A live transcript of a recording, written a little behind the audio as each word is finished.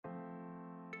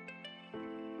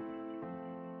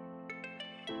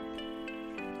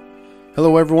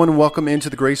Hello, everyone. Welcome into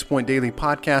the Grace Point Daily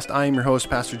Podcast. I am your host,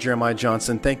 Pastor Jeremiah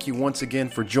Johnson. Thank you once again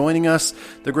for joining us.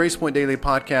 The Grace Point Daily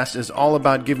Podcast is all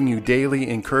about giving you daily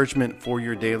encouragement for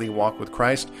your daily walk with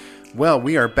Christ. Well,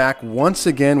 we are back once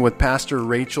again with Pastor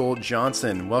Rachel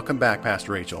Johnson. Welcome back,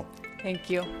 Pastor Rachel. Thank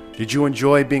you. Did you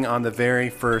enjoy being on the very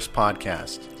first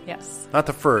podcast? Yes. Not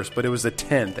the first, but it was the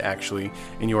 10th, actually,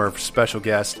 and you are a special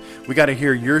guest. We got to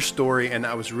hear your story, and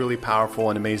that was really powerful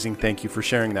and amazing. Thank you for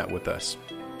sharing that with us.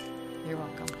 You're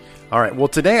welcome. All right. Well,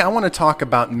 today I want to talk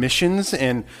about missions,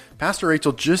 and Pastor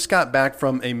Rachel just got back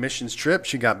from a missions trip.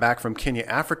 She got back from Kenya,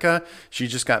 Africa. She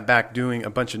just got back doing a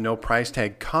bunch of no price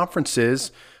tag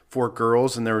conferences for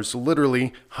girls, and there was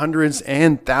literally hundreds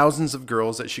and thousands of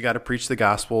girls that she got to preach the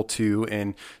gospel to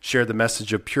and share the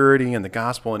message of purity and the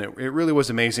gospel, and it really was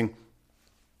amazing.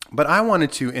 But I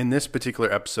wanted to, in this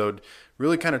particular episode,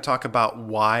 really kind of talk about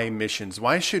why missions.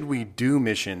 Why should we do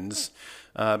missions?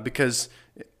 Because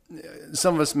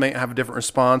some of us may have a different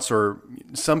response, or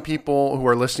some people who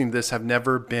are listening to this have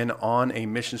never been on a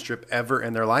mission trip ever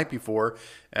in their life before.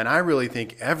 And I really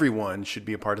think everyone should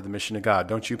be a part of the mission of God.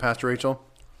 Don't you, Pastor Rachel?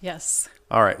 Yes.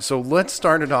 All right. So let's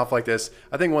start it off like this.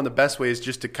 I think one of the best ways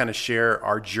just to kind of share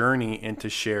our journey and to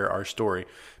share our story.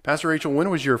 Pastor Rachel, when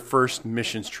was your first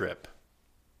missions trip?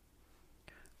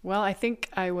 Well, I think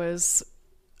I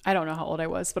don't know how old I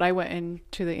was, but I went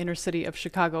into the inner city of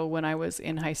Chicago when I was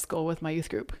in high school with my youth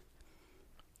group.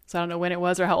 So I don't know when it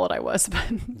was or how old I was, but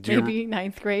maybe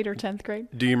ninth grade or 10th grade.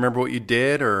 Do you remember what you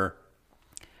did, or?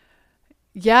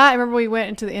 Yeah, I remember we went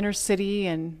into the inner city,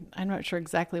 and I'm not sure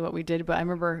exactly what we did, but I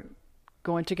remember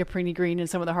going to Caprini Green in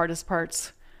some of the hardest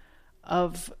parts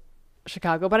of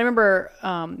Chicago. But I remember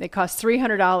it cost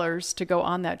 $300 to go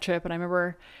on that trip, and I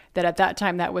remember that at that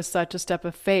time that was such a step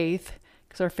of faith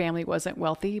because our family wasn't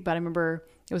wealthy. But I remember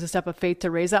it was a step of faith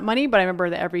to raise that money, but I remember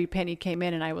that every penny came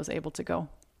in and I was able to go.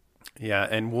 Yeah,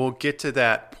 and we'll get to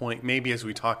that point maybe as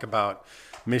we talk about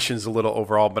missions a little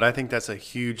overall, but I think that's a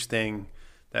huge thing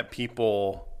that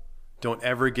people don't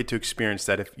ever get to experience,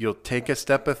 that if you'll take a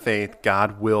step of faith,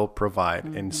 God will provide,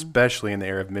 and especially in the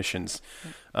area of missions.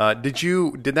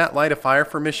 Did that light a fire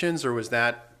for missions, or was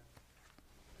that?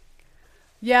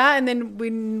 Yeah, and then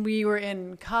when we were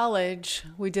in college,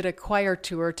 we did a choir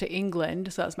tour to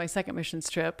England, so that was my second missions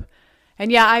trip.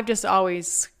 And yeah, I've just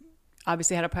always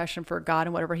obviously had a passion for God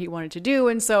and whatever he wanted to do,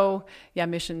 and so yeah,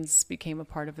 missions became a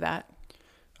part of that.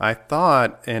 I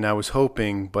thought, and I was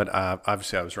hoping, but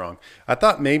obviously I was wrong. I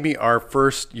thought maybe your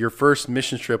first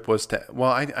mission trip was to,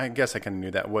 well, I guess I kind of knew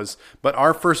that was, but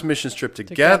our first mission trip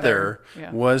together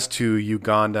yeah. was to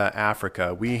Uganda,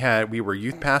 Africa. We were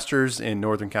youth pastors in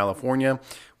Northern California.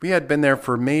 We had been there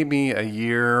for maybe a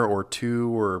year or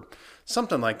two or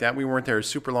something like that. We weren't there a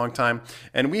super long time.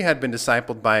 And we had been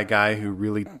discipled by a guy who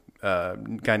really, a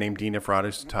guy named Dean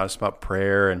Efratus, taught us about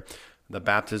prayer and the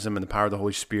baptism and the power of the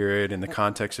Holy Spirit in the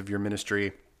context of your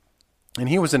ministry. And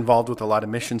he was involved with a lot of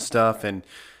mission stuff, and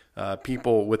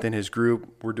people within his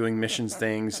group were doing missions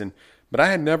things. But I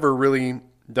had never really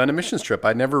done a missions trip.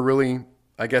 I'd never really,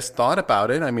 I guess, thought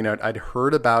about it. I mean, I'd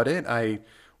heard about it. I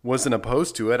wasn't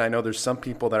opposed to it. I know there's some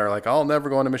people that are like, I'll never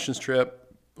go on a missions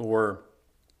trip, or,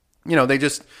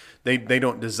 they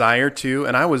don't desire to.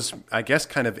 And I was, I guess,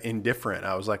 kind of indifferent.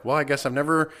 I was like, well, I guess I've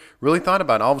never really thought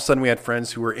about it. All of a sudden we had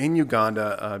friends who were in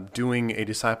Uganda doing a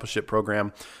discipleship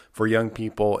program for young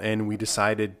people, and we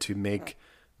decided to make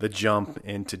the jump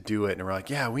and to do it. And we're like,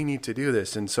 yeah, we need to do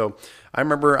this. And so I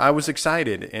remember I was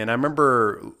excited, and I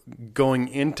remember going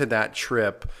into that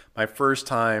trip, my first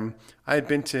time. I had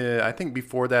been to, I think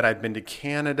before that I'd been to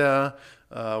Canada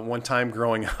one time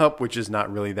growing up, which is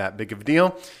not really that big of a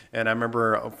deal. And I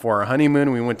remember for our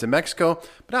honeymoon, we went to Mexico.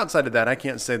 But outside of that, I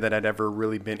can't say that I'd ever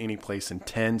really been any place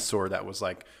intense, or that was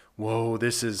like, whoa,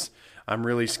 I'm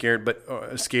really scared,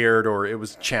 or it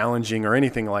was challenging or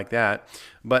anything like that.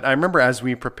 But I remember as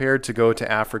we prepared to go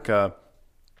to Africa,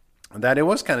 that it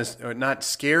was kind of not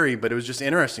scary, but it was just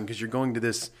interesting because you're going to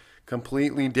this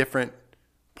completely different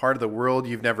part of the world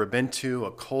you've never been to,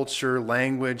 a culture,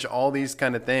 language, all these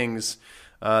kind of things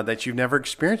that you've never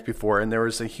experienced before. And there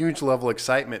was a huge level of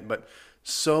excitement, but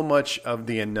so much of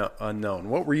the unknown.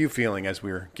 What were you feeling as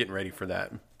we were getting ready for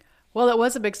that? Well, it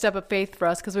was a big step of faith for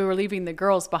us because we were leaving the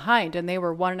girls behind, and they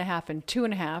were 1.5 and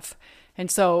 2.5.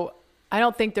 And so I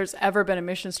don't think there's ever been a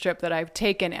missions trip that I've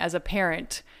taken as a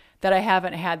parent that I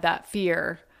haven't had that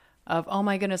fear of, oh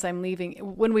my goodness, I'm leaving.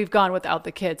 When we've gone without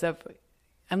the kids,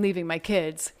 I'm leaving my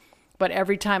kids. But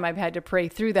every time I've had to pray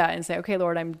through that and say, okay,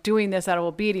 Lord, I'm doing this out of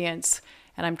obedience,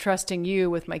 and I'm trusting you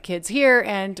with my kids here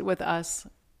and with us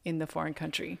in the foreign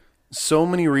country. so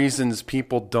many reasons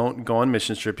people don't go on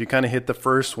mission trip. You kind of hit the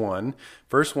first one.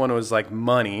 First one was like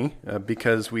money,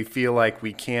 because we feel like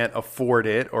we can't afford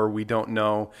it, or we don't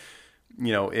know,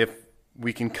 if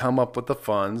we can come up with the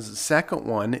funds. The second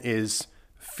one is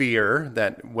fear,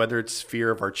 that whether it's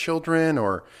fear of our children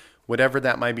or whatever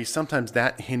that might be, sometimes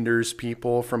that hinders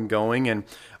people from going. And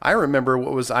I remember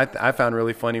I found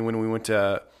really funny when we went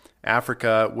to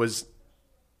Africa was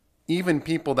even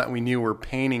people that we knew were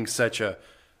painting such a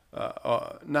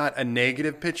not a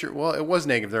negative picture. Well, it was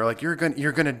negative. They're like, you're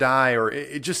gonna die, or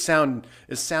it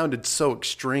sounded so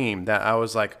extreme that I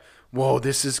was like, whoa,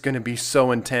 this is gonna be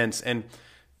so intense. And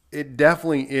it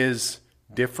definitely is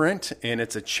different, and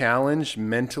it's a challenge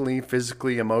mentally,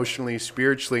 physically, emotionally,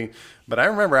 spiritually. But I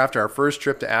remember after our first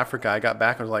trip to Africa, I got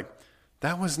back and was like,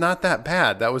 that was not that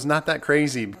bad. That was not that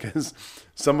crazy, because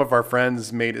some of our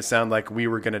friends made it sound like we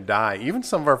were going to die. Even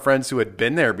some of our friends who had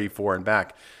been there before and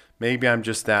back. Maybe I'm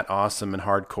just that awesome and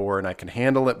hardcore and I can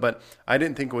handle it, but I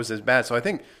didn't think it was as bad. So I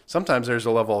think sometimes there's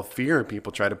a level of fear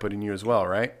people try to put in you as well,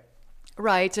 right?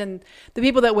 Right. And the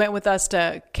people that went with us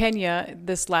to Kenya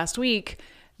this last week,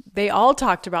 they all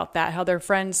talked about that, how their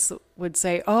friends would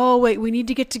say, oh, wait, we need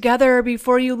to get together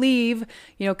before you leave,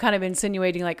 kind of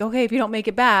insinuating like, okay, if you don't make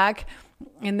it back.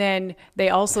 And then they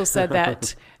also said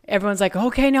that everyone's like,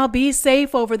 okay, now be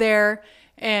safe over there.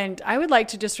 And I would like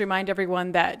to just remind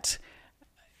everyone that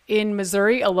in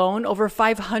Missouri alone, over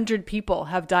 500 people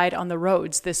have died on the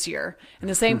roads this year. And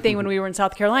the same thing when we were in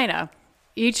South Carolina.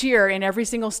 Each year in every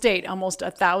single state, almost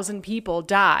 1,000 people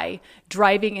die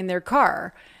driving in their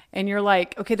car. And you're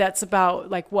like, okay, that's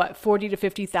about 40 to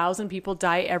 50,000 people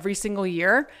die every single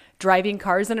year driving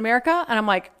cars in America. And I'm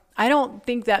like, I don't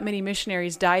think that many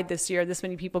missionaries died this year. This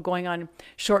many people going on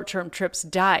short-term trips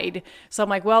died. So I'm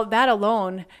like, well, that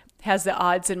alone has the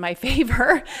odds in my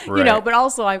favor, right. But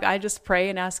also I just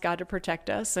pray and ask God to protect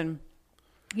us, and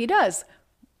he does.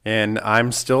 And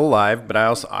I'm still alive, but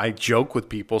I joke with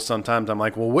people sometimes. I'm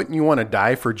like, well, wouldn't you want to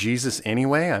die for Jesus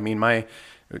anyway? I mean, my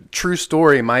true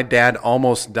story, my dad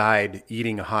almost died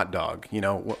eating a hot dog.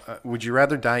 Would you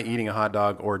rather die eating a hot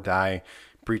dog or die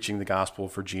preaching the gospel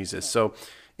for Jesus? So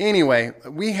anyway,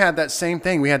 we had that same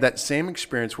thing. We had that same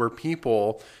experience where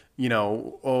people,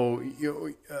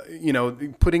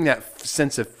 putting that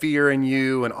sense of fear in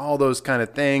you and all those kind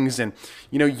of things. And,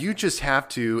 you just have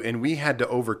to, and we had to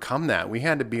overcome that. We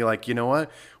had to be like, you know what?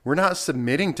 We're not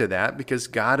submitting to that because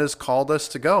God has called us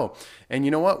to go. And you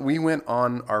know what? We went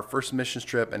on our first missions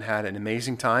trip and had an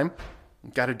amazing time.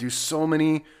 Got to do so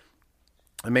many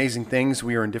amazing things.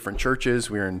 We were in different churches.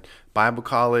 We were in Bible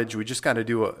college. We just got to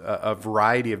do a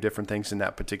variety of different things in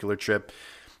that particular trip.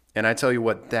 And I tell you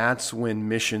what, that's when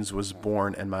missions was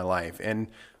born in my life. And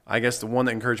I guess the one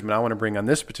encouragement I want to bring on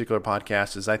this particular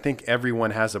podcast is I think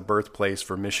everyone has a birthplace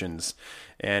for missions.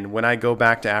 And when I go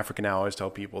back to Africa now, I always tell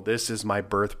people, this is my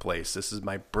birthplace. This is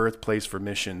my birthplace for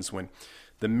missions. When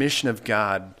the mission of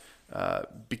God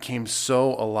became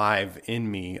so alive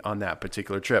in me on that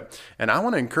particular trip. And I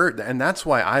want to encourage, and that's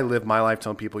why I live my life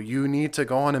telling people, you need to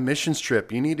go on a missions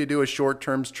trip. You need to do a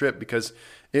short-term trip because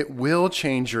it will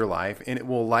change your life and it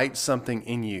will light something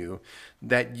in you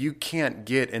that you can't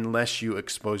get unless you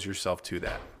expose yourself to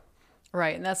that.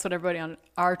 Right. And that's what everybody on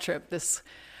our trip this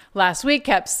last week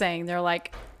kept saying. They're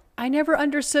like, I never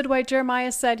understood why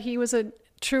Jeremiah said he was a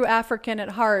true African at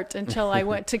heart until I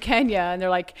went to Kenya. And they're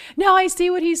like, now I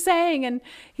see what he's saying. And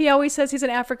he always says he's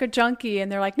an Africa junkie. And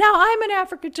they're like, now I'm an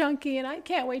Africa junkie and I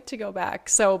can't wait to go back.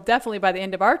 So definitely by the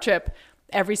end of our trip,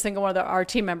 every single one of our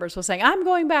team members was saying, I'm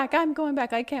going back.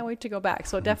 I can't wait to go back.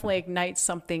 So it definitely ignites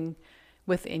something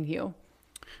within you.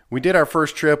 We did our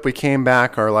first trip. We came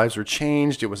back. Our lives were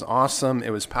changed. It was awesome.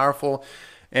 It was powerful.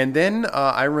 And then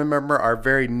I remember our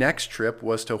very next trip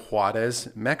was to Juarez,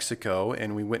 Mexico,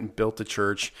 and we went and built a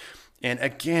church. And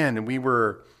again, we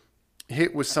were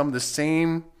hit with some of the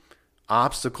same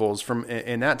obstacles from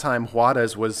in that time.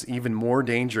 Juarez was even more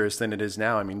dangerous than it is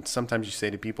now. I mean, sometimes you say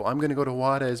to people, I'm going to go to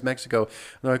Juarez, Mexico. And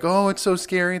they're like, oh, it's so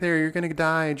scary there. You're going to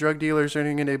die. Drug dealers are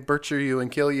going to butcher you and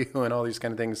kill you and all these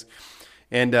kind of things.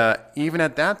 And even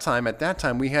at that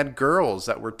time, we had girls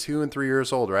that were 2 and 3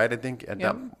 years old, right? I think at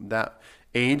that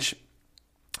age.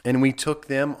 And we took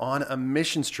them on a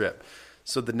missions trip.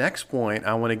 So the next point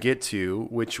I want to get to,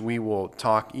 which we will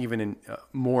talk even in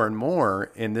more and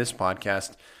more in this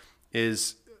podcast,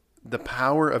 is the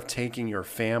power of taking your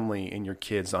family and your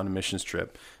kids on a missions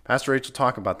trip. Pastor Rachel,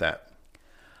 talk about that.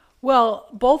 Well,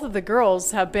 both of the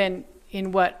girls have been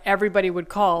in what everybody would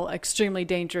call extremely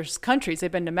dangerous countries.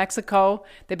 They've been to Mexico.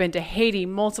 They've been to Haiti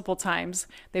multiple times.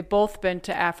 They've both been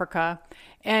to Africa.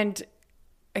 And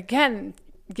again,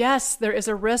 yes, there is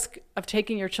a risk of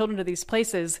taking your children to these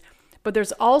places, But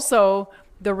there's also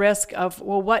the risk of,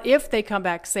 well, what if they come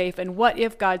back safe? And what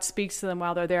if God speaks to them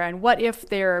while they're there? And what if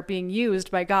they're being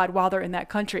used by God while they're in that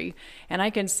country? And I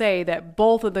can say that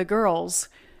both of the girls,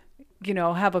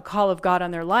 have a call of God on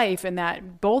their life, and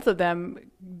that both of them,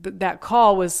 that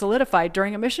call was solidified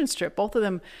during a mission trip. Both of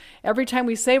them, every time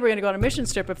we say we're going to go on a mission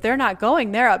trip, if they're not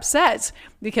going, they're upset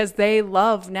because they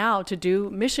love now to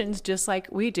do missions just like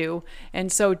we do.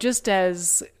 And so just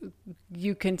as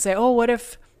you can say, oh, what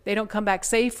if they don't come back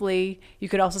safely? You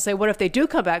could also say, what if they do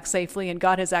come back safely and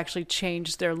God has actually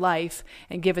changed their life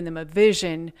and given them a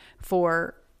vision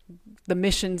for the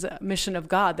mission of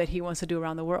God that he wants to do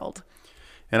around the world?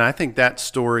 And I think that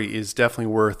story is definitely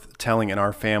worth telling in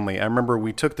our family. I remember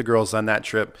we took the girls on that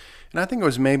trip, and I think it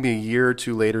was maybe a year or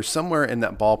two later, somewhere in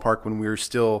that ballpark when we were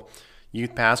still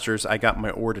youth pastors, I got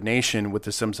my ordination with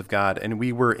the Assemblies of God, and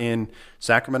we were in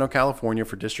Sacramento, California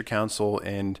for district council,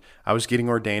 and I was getting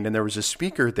ordained, and there was a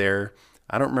speaker there.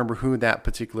 I don't remember who that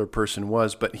particular person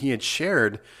was, but he had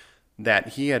shared that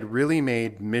he had really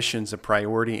made missions a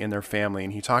priority in their family,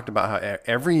 and he talked about how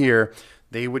every year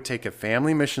they would take a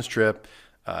family missions trip.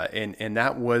 And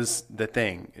that was the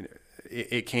thing.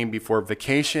 It came before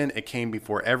vacation. It came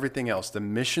before everything else. The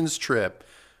missions trip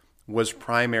was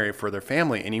primary for their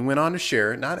family. And he went on to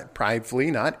share, not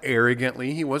pridefully, not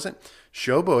arrogantly. He wasn't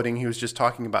showboating. He was just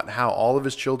talking about how all of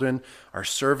his children are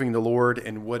serving the Lord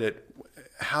and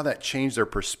how that changed their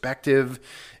perspective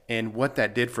and what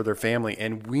that did for their family.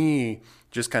 And we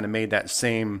just kind of made that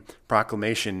same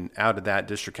proclamation out of that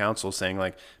district council, saying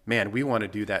like, man, we want to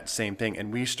do that same thing.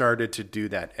 And we started to do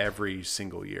that every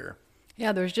single year.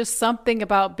 Yeah, there's just something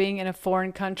about being in a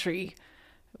foreign country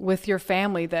with your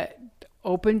family that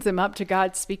opens them up to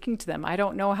God speaking to them. I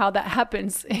don't know how that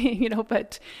happens,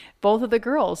 but both of the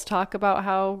girls talk about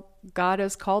how God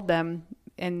has called them.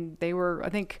 And I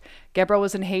think Gabrielle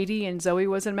was in Haiti and Zoe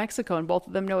was in Mexico, and both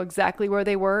of them know exactly where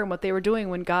they were and what they were doing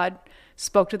when God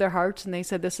spoke to their hearts, and they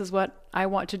said, this is what I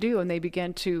want to do. And they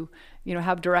began to,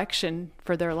 have direction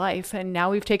for their life. And now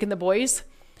we've taken the boys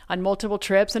on multiple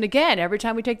trips. And again, every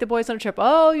time we take the boys on a trip,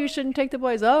 oh, you shouldn't take the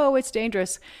boys. Oh, it's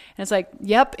dangerous. And it's like,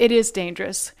 yep, it is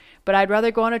dangerous. But I'd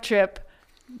rather go on a trip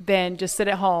than just sit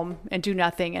at home and do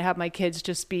nothing and have my kids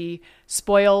just be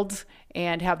spoiled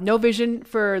and have no vision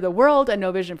for the world and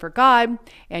no vision for God,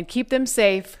 and keep them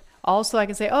safe. Also, I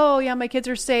can say, oh yeah, my kids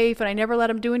are safe and I never let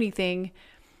them do anything.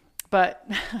 But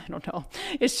I don't know.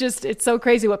 It's so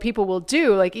crazy what people will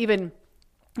do. Like even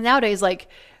nowadays,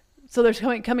 so they're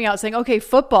coming out saying, okay,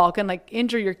 football can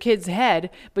injure your kid's head,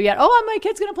 but yet, oh, my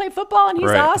kid's going to play football and he's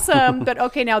right. Awesome. But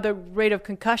okay, now the rate of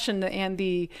concussion and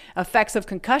the effects of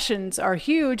concussions are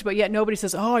huge, but yet nobody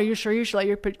says, oh, are you sure you should let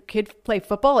your kid play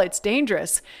football? It's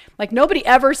dangerous. Nobody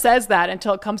ever says that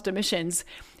until it comes to missions.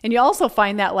 And you also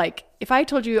find that if I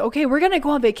told you, okay, we're going to go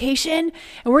on vacation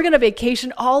and we're going to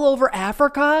vacation all over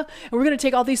Africa and we're going to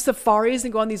take all these safaris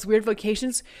and go on these weird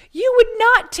vacations, you would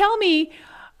not tell me,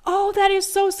 oh, that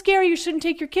is so scary, you shouldn't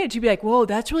take your kids. You'd be like, whoa,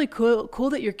 that's really cool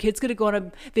that your kid's going to go on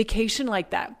a vacation like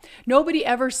that. Nobody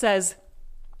ever says,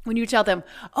 when you tell them,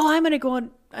 oh, I'm going to go on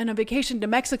a vacation to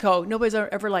Mexico, nobody's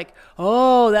ever like,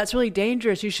 oh, that's really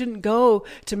dangerous, you shouldn't go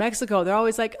to Mexico. They're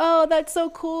always like, oh, that's so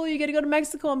cool, you get to go to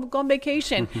Mexico and go on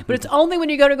vacation. But it's only when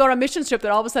you go on a mission trip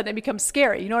that all of a sudden it becomes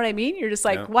scary. You know what I mean? You're just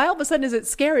like, why all of a sudden is it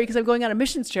scary because I'm going on a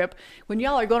mission trip when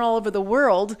y'all are going all over the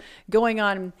world, going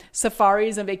on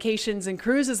safaris and vacations and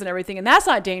cruises and everything, and that's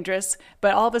not dangerous.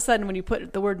 But all of a sudden when you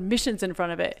put the word missions in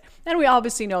front of it, and we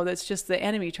obviously know that's just the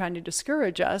enemy trying to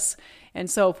discourage us. And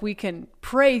so if we can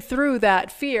pray through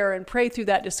that fear and pray through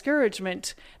that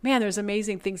discouragement, man, there's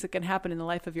amazing things that can happen in the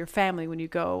life of your family when you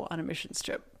go on a missions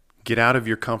trip. Get out of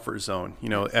your comfort zone.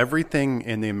 Everything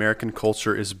in the American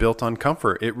culture is built on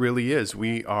comfort. It really is.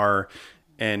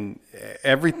 And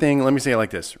everything, let me say it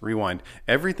like this, rewind.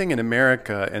 Everything in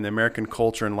America and the American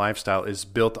culture and lifestyle is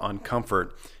built on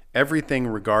comfort. Everything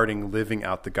regarding living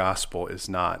out the gospel is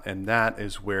not. And that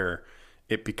is where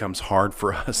it becomes hard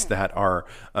for us that are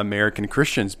American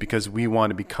Christians, because we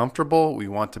want to be comfortable, we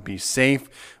want to be safe,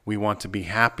 we want to be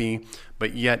happy,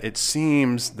 but yet it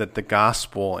seems that the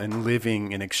gospel and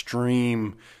living an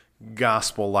extreme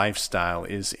gospel lifestyle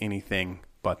is anything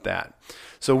but that.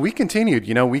 So we continued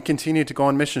to go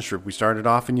on mission trip. We started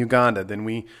off in Uganda, then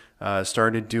we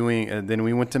then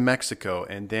we went to Mexico,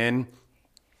 and then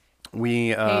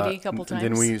Haiti a couple times.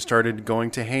 Then we started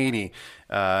going to Haiti.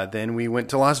 Then we went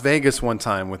to Las Vegas one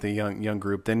time with a young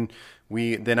group. Then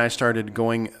I started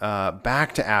going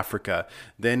back to Africa.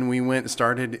 Then we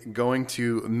started going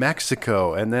to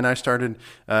Mexico, and then I started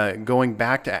going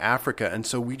back to Africa. And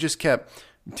so we just kept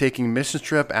taking missions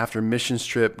trip after missions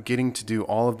trip, getting to do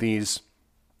all of these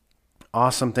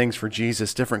awesome things for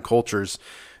Jesus, different cultures,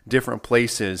 different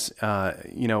places.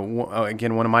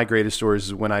 Again, one of my greatest stories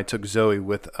is when I took Zoe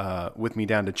with me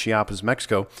down to Chiapas,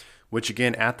 Mexico, which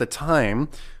again, at the time,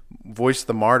 Voice of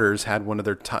the Martyrs had one of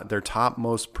their top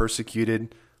most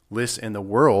persecuted lists in the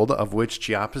world, of which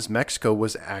Chiapas, Mexico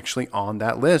was actually on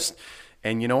that list.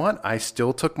 And you know what? I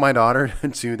still took my daughter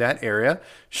to that area.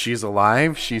 She's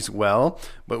alive. She's well.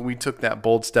 But we took that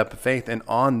bold step of faith. And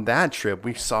on that trip,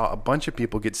 we saw a bunch of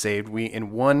people get saved.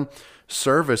 In one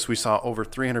service, we saw over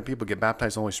 300 people get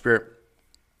baptized in the Holy Spirit,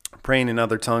 praying in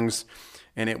other tongues,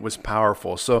 and it was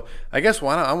powerful. So I guess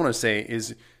what I want to say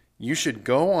is you should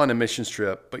go on a missions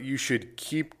trip, but you should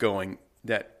keep going.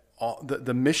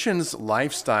 The missions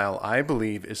lifestyle, I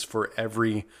believe, is for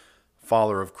every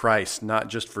follower of Christ, not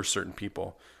just for certain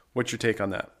people. What's your take on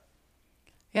that?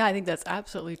 Yeah, I think that's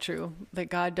absolutely true. That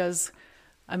God does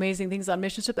amazing things on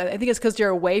mission trips. I think it's because you're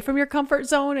away from your comfort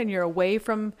zone and you're away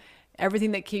from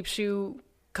everything that keeps you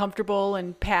comfortable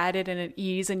and padded and at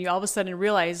ease. And you all of a sudden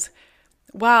realize,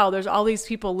 wow, there's all these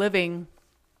people living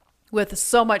with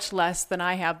so much less than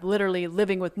I have, literally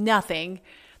living with nothing.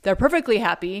 They're perfectly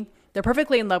happy. They're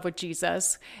perfectly in love with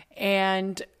Jesus.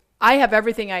 And I have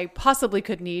everything I possibly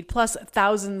could need, plus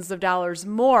thousands of dollars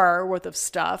more worth of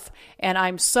stuff, and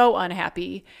I'm so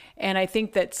unhappy. And I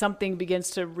think that something begins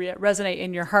to resonate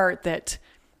in your heart that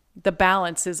the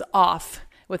balance is off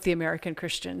with the American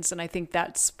Christians. And I think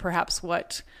that's perhaps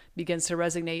what begins to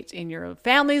resonate in your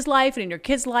family's life and in your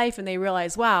kids' life. And they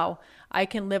realize, wow, I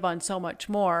can live on so much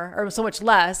more, or so much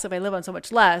less. If I live on so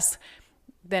much less,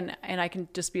 and I can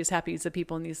just be as happy as the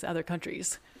people in these other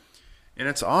countries. And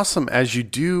it's awesome as you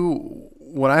do.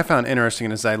 What I found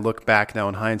interesting as I look back now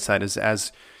in hindsight is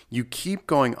as you keep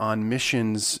going on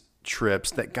missions trips,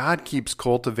 that God keeps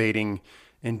cultivating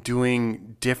and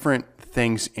doing different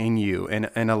things in you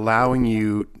and allowing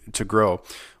you to grow.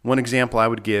 One example I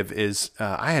would give is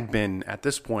I had been, at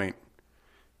this point,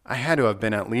 I had to have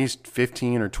been at least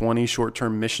 15 or 20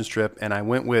 short-term missions trip, and I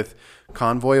went with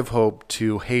Convoy of Hope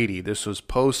to Haiti. This was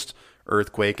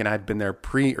post-earthquake, and I'd been there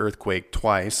pre-earthquake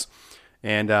twice.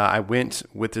 And I went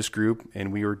with this group,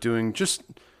 and we were doing just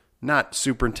not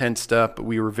super intense stuff, but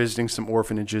we were visiting some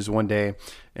orphanages one day,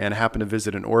 and I happened to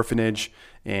visit an orphanage.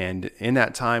 And in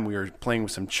that time, we were playing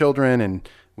with some children, and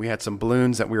we had some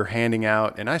balloons that we were handing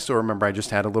out. And I still remember I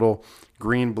just had a little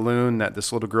green balloon that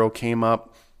this little girl came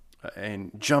up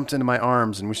and jumped into my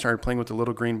arms, and we started playing with the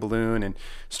little green balloon and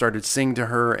started singing to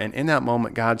her. And in that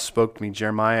moment, God spoke to me,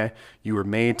 Jeremiah, you were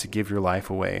made to give your life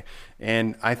away.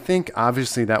 And I think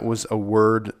obviously that was a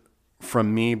word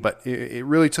from me, but it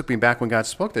really took me back when God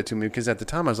spoke that to me, because at the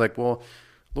time I was like, well,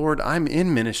 Lord, I'm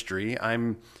in ministry.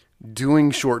 I'm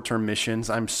doing short-term missions.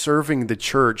 I'm serving the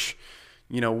church.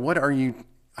 What are you,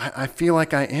 I feel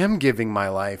like I am giving my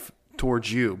life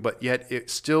towards you, but yet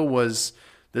it still was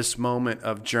this moment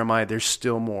of Jeremiah, there's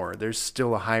still more. There's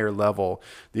still a higher level.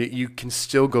 You can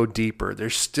still go deeper.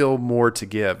 There's still more to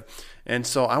give. And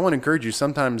so I want to encourage you.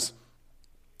 Sometimes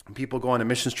people go on a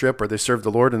missions trip or they serve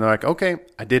the Lord and they're like, okay,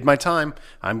 I did my time.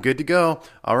 I'm good to go.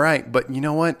 All right. But you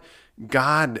know what?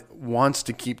 God wants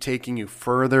to keep taking you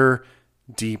further,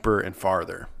 deeper, and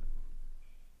farther.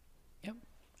 Yep,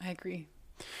 I agree.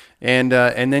 And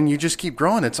then you just keep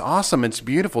growing. It's awesome. It's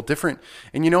beautiful, different.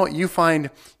 And you know what you find,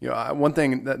 one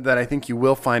thing that I think you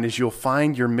will find is you'll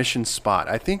find your mission spot.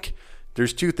 I think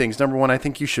there's two things. Number one, I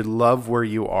think you should love where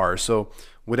you are. So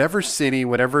whatever city,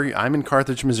 I'm in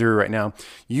Carthage, Missouri right now,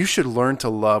 you should learn to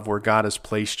love where God has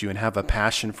placed you and have a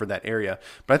passion for that area.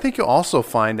 But I think you'll also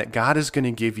find that God is going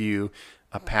to give you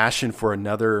a passion for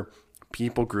another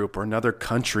people group or another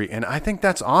country. And I think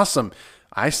that's awesome.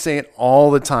 I say it all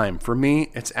the time. For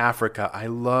me, it's Africa. I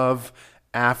love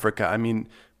Africa. I mean,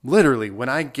 literally, when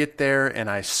I get there and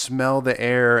I smell the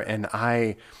air and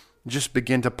I just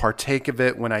begin to partake of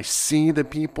it, when I see the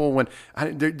people,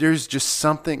 there's just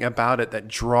something about it that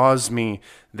draws me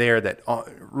there that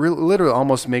literally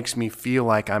almost makes me feel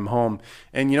like I'm home.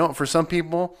 And for some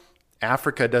people,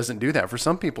 Africa doesn't do that. For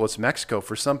some people, it's Mexico.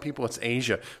 For some people, it's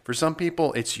Asia. For some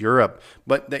people, it's Europe.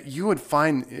 But that you would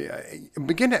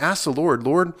begin to ask the Lord,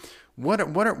 what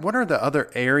are the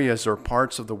other areas or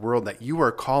parts of the world that you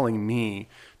are calling me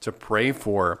to pray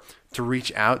for, to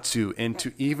reach out to, and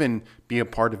to even be a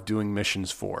part of doing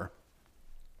missions for?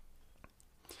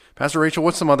 Pastor Rachel,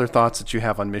 what's some other thoughts that you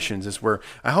have on missions? What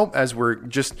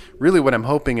I'm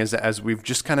hoping is that as we've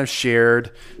just kind of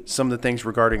shared some of the things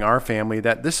regarding our family,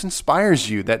 that this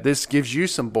inspires you, that this gives you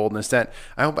some boldness, that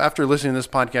I hope after listening to this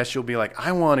podcast, you'll be like,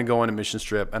 I want to go on a missions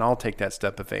trip and I'll take that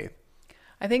step of faith.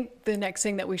 I think the next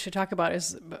thing that we should talk about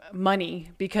is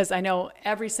money, because I know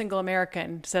every single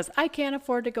American says, I can't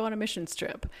afford to go on a missions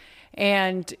trip.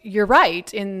 And you're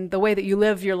right, in the way that you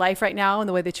live your life right now and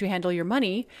the way that you handle your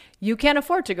money, you can't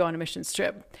afford to go on a missions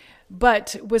trip.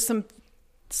 But with some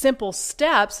simple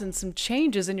steps and some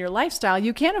changes in your lifestyle,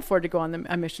 you can afford to go on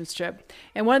a missions trip.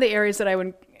 And one of the areas that I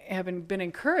would have been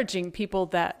encouraging people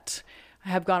that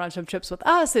have gone on some trips with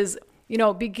us is,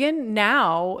 begin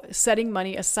now setting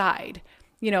money aside.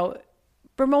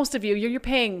 For most of you, you're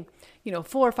paying, $400,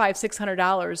 $500,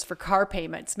 $600 for car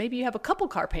payments. Maybe you have a couple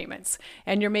car payments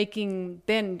and you're making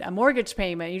then a mortgage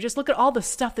payment. You just look at all the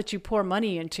stuff that you pour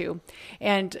money into.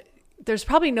 And there's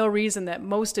probably no reason that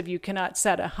most of you cannot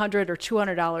set $100 or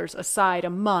 $200 aside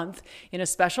a month in a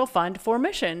special fund for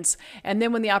missions. And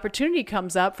then when the opportunity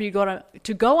comes up for you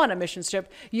to go on a missions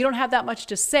trip, you don't have that much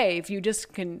to save. You just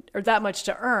or that much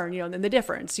to earn, and the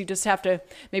difference. You just have to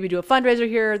maybe do a fundraiser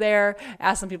here or there,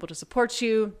 ask some people to support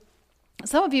you.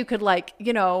 Some of you could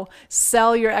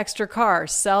sell your extra car,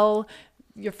 sell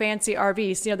your fancy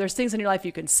RVs. There's things in your life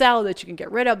you can sell, that you can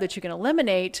get rid of, that you can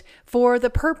eliminate for the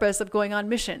purpose of going on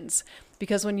missions.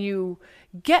 Because when you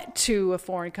get to a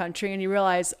foreign country and you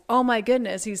realize, oh my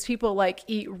goodness, these people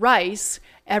eat rice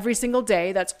every single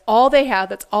day. That's all they have.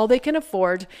 That's all they can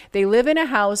afford. They live in a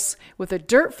house with a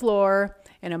dirt floor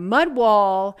and a mud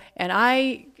wall. And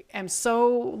I am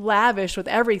so lavish with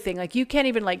everything. You can't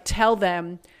even tell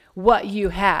them what you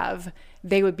have.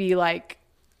 They would be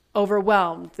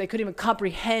overwhelmed. They couldn't even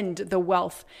comprehend the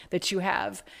wealth that you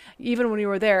have. Even when we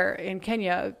were there in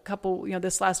Kenya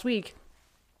this last week,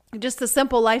 just the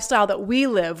simple lifestyle that we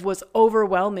live was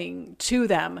overwhelming to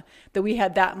them, that we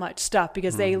had that much stuff,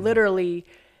 because they literally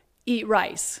eat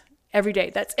rice every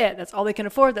day. That's it. That's all they can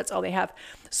afford. That's all they have.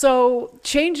 So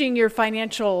changing your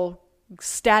financial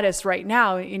status right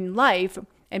now in life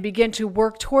and begin to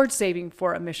work towards saving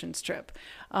for a missions trip.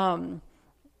 I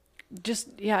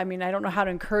don't know how to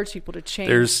encourage people to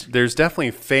change. There's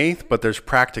definitely faith, but there's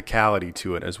practicality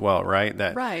to it as well, right?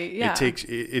 Right, yeah.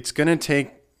 It's going to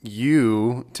take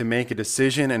you to make a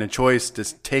decision and a choice to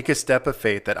take a step of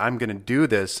faith that I'm going to do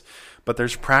this, but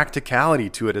there's practicality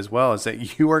to it as well, is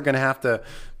that you are going to have to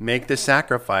make this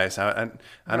sacrifice. I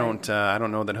don't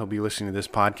know that he'll be listening to this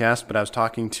podcast, but I was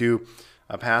talking to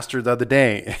a pastor the other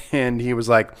day, and he was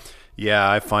like, yeah,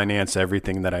 I finance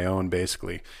everything that I own,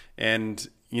 basically. And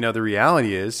the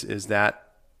reality is that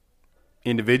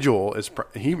individual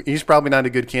he's probably not a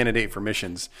good candidate for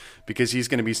missions, because he's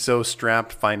going to be so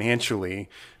strapped financially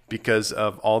because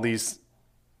of all these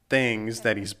things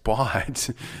that he's bought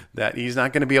that he's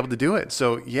not going to be able to do it.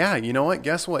 So yeah, you know what?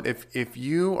 Guess what? If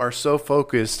you are so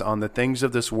focused on the things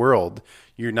of this world,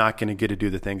 you're not going to get to do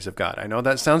the things of God. I know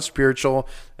that sounds spiritual.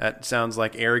 That sounds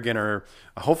like arrogant, or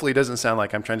hopefully it doesn't sound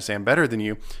like I'm trying to say I'm better than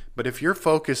you. But if your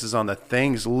focus is on the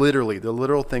things, literally the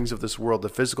literal things of this world, the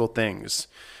physical ththings,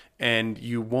 and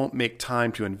you won't make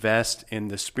time to invest in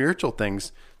the spiritual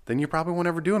things, then you probably won't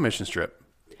ever do a mission trip.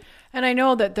 And I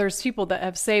know that there's people that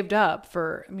have saved up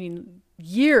for,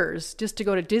 years just to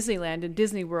go to Disneyland and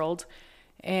Disney World.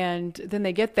 And then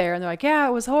they get there and they're like, yeah,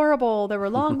 it was horrible. There were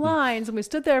long lines and we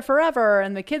stood there forever,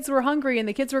 and the kids were hungry and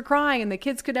the kids were crying and the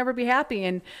kids could never be happy.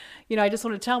 And, I just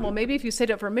want to tell them, well, maybe if you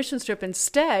saved up for a mission trip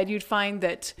instead, you'd find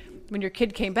that when your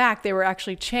kid came back, they were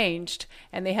actually changed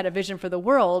and they had a vision for the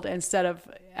world, instead of,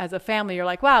 as a family, you're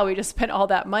like, wow, we just spent all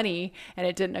that money and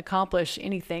it didn't accomplish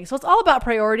anything. So it's all about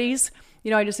priorities.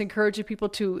 I just encourage you people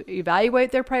to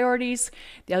evaluate their priorities.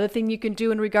 The other thing you can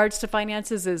do in regards to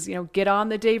finances is, get on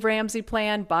the Dave Ramsey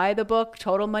plan, buy the book,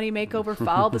 Total Money Makeover,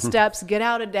 follow the steps, get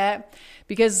out of debt,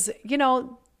 because,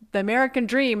 the American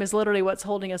dream is literally what's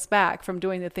holding us back from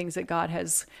doing the things that God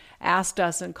has asked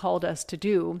us and called us to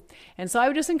do. And so I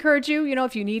would just encourage you,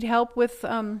 if you need help with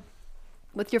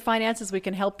your finances, we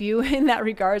can help you in that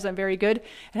regards. I'm very good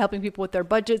at helping people with their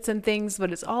budgets and things,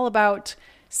 but it's all about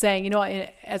saying,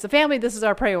 as a family, this is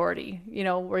our priority.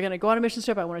 We're going to go on a mission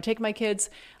trip. I want to take my kids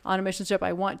on a mission trip.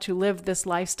 I want to live this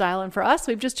lifestyle. And for us,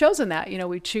 we've just chosen that.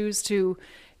 We choose to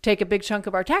take a big chunk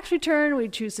of our tax return. We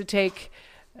choose to take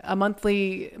a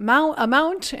monthly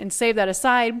amount and save that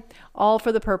aside, all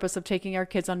for the purpose of taking our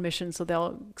kids on mission, so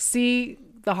they'll see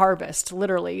the harvest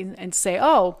literally and say,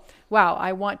 oh, wow,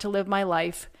 I want to live my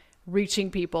life reaching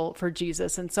people for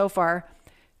Jesus. And so far,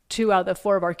 2 out of the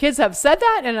 4 of our kids have said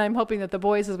that. And I'm hoping that the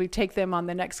boys, as we take them on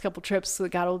the next couple trips, so that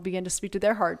God will begin to speak to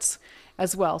their hearts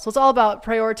as well. So it's all about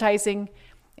prioritizing.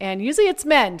 And usually it's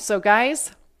men. So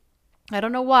guys, I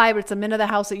don't know why, but it's the men of the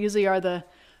house that usually are the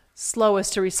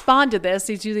slowest to respond to this.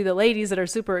 It's usually the ladies that are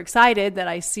super excited that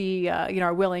I see,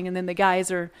 are willing, and then the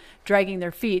guys are dragging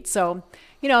their feet. So,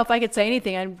 if I could say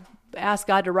anything, I'd ask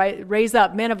God to raise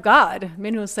up men of God,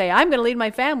 men who say, I'm going to lead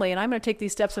my family and I'm going to take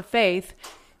these steps of faith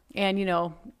and,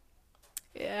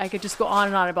 I could just go on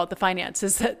and on about the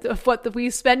finances of what we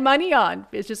spend money on.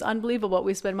 It's just unbelievable what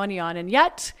we spend money on. And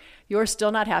yet you're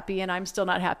still not happy and I'm still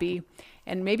not happy.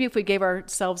 And maybe if we gave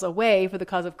ourselves away for the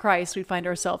cause of Christ, we'd find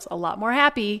ourselves a lot more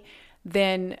happy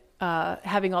than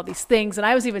having all these things. And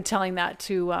I was even telling that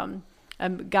to a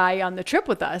guy on the trip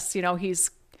with us.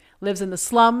 He's lives in the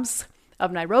slums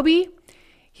of Nairobi.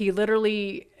 He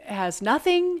literally has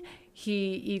nothing.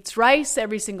 He eats rice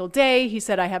every single day. He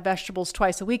said, I have vegetables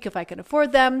twice a week if I can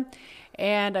afford them.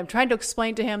 And I'm trying to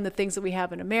explain to him the things that we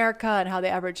have in America and how the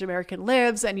average American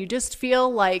lives. And you just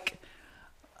feel like,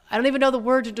 I don't even know the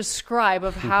word to describe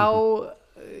of how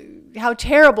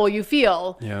terrible you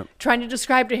feel trying to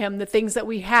describe to him the things that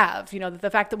we have, the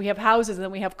fact that we have houses and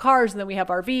then we have cars and then we have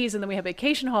RVs and then we have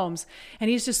vacation homes. And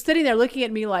he's just sitting there looking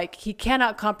at me like he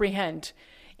cannot comprehend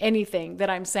anything that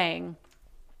I'm saying.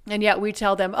 And yet we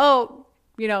tell them,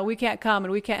 we can't come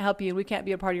and we can't help you and we can't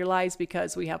be a part of your lives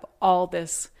because we have all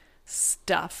this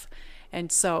stuff.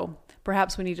 And so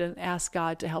perhaps we need to ask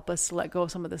God to help us to let go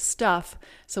of some of this stuff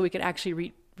so we can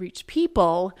actually reach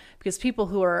people, because people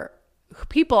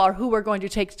are who we're going to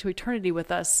take to eternity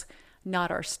with us,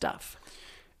 not our stuff.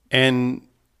 And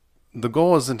the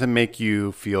goal isn't to make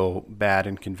you feel bad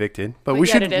and convicted, but we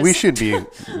should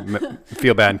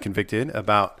feel bad and convicted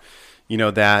about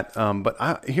that.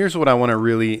 But here's what I want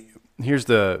to here's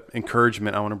the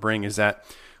encouragement I want to bring is that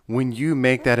when you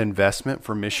make that investment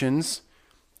for missions,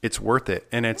 it's worth it.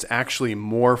 And it's actually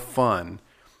more fun.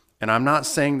 And I'm not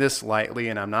saying this lightly,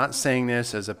 and I'm not saying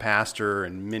this as a pastor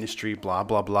and ministry, blah,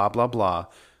 blah, blah, blah, blah.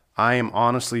 I am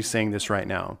honestly saying this right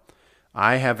now.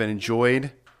 I have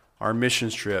enjoyed our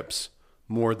missions trips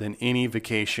more than any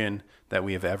vacation that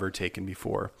we have ever taken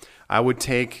before. I would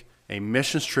take a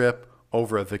missions trip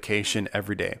over a vacation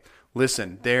every day.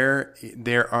 Listen,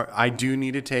 I do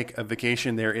need to take a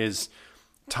vacation. There is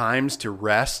times to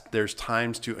rest. There's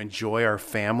times to enjoy our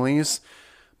families,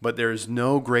 but there's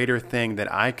no greater thing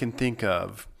that I can think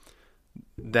of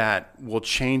that will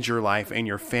change your life and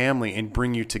your family and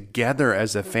bring you together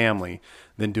as a family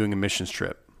than doing a missions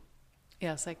trip.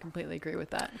 Yes, I completely agree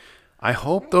with that. I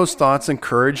hope those thoughts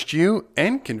encouraged you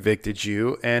and convicted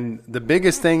you. And the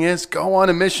biggest thing is go on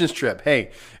a missions trip.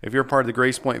 Hey, if you're part of the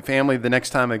Grace Point family, the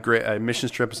next time a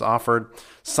missions trip is offered,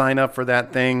 sign up for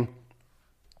that thing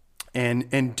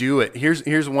and do it.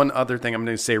 Here's one other thing I'm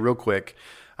going to say real quick.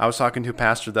 I was talking to a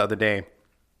pastor the other day,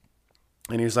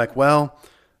 and he was like, well,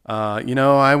 I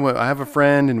have a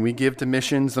friend, and we give to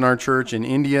missions in our church in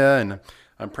India, and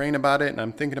I'm praying about it, and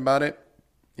I'm thinking about it.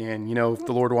 And, if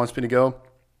the Lord wants me to go,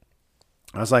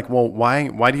 I was like, well,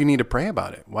 why do you need to pray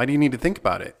about it? Why do you need to think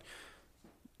about it?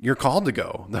 You're called to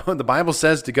go. The Bible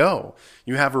says to go.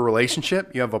 You have a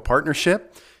relationship. You have a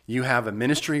partnership. You have a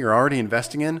ministry you're already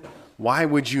investing in. Why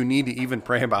would you need to even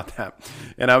pray about that?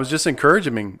 And I was just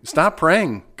encouraging him, stop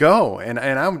praying, go.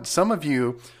 And some of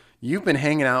you've been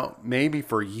hanging out maybe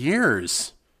for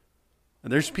years.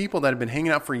 There's people that have been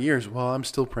hanging out for years. Well, I'm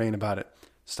still praying about it.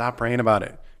 Stop praying about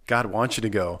it. God wants you to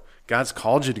go. God's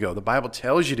called you to go. The Bible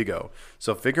tells you to go.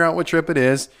 So figure out what trip it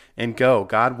is and go.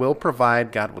 God will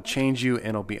provide. God will change you, and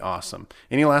it'll be awesome.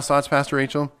 Any last thoughts, Pastor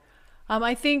Rachel?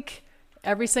 I think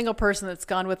every single person that's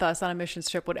gone with us on a missions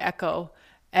trip would echo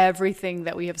everything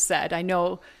that we have said. I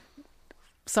know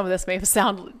some of this may have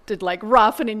sounded like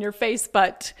rough and in your face,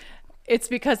 but it's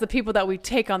because the people that we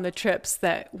take on the trips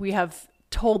that we have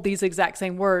told these exact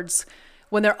same words.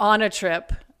 When they're on a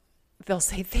trip, they'll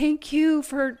say, thank you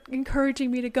for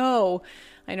encouraging me to go.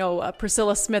 I know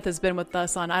Priscilla Smith has been with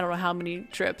us on, I don't know how many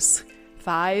trips,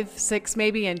 5, 6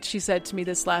 maybe. And she said to me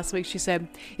this last week, she said,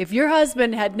 if your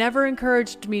husband had never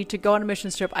encouraged me to go on a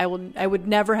missions trip, I would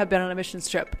never have been on a missions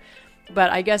trip. But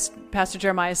I guess Pastor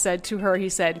Jeremiah said to her, he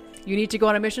said, you need to go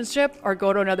on a missions trip or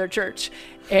go to another church.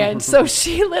 And so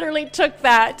she literally took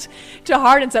that to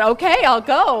heart and said, okay, I'll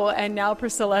go. And now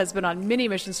Priscilla has been on many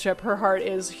missions trips. Her heart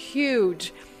is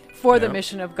huge for the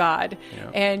mission of God.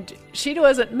 Yep. And she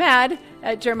wasn't mad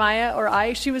at Jeremiah or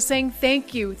I. She was saying,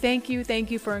 thank you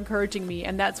for encouraging me.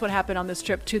 And that's what happened on this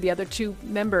trip to the other 2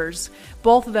 members.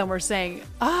 Both of them were saying,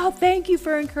 oh, thank you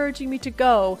for encouraging me to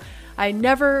go. I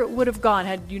never would have gone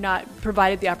had you not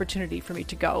provided the opportunity for me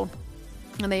to go.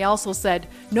 And they also said,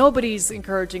 nobody's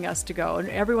encouraging us to go. And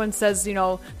everyone says,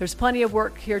 there's plenty of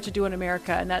work here to do in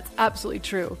America. And that's absolutely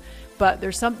true. But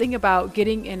there's something about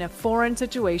getting in a foreign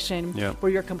situation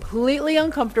where you're completely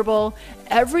uncomfortable.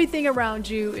 Everything around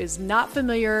you is not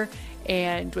familiar.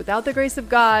 And without the grace of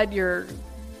God, you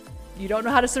don't know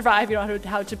how to survive. You don't know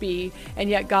how to be. And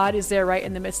yet God is there right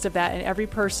in the midst of that. And every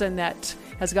person that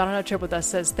has gone on a trip with us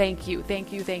says, thank you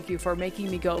for making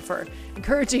me go, for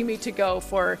encouraging me to go,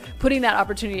 for putting that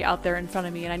opportunity out there in front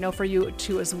of me. And I know for you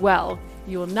too as well,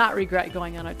 you will not regret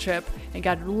going on a trip, and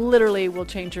God literally will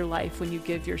change your life when you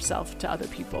give yourself to other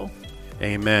people.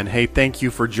 Amen. Hey, thank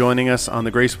you for joining us on the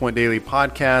Grace Point Daily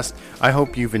podcast. I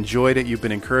hope you've enjoyed it. You've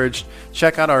been encouraged.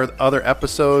 Check out our other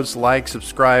episodes, like,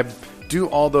 subscribe, do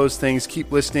all those things.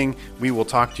 Keep listening. We will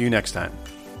talk to you next time.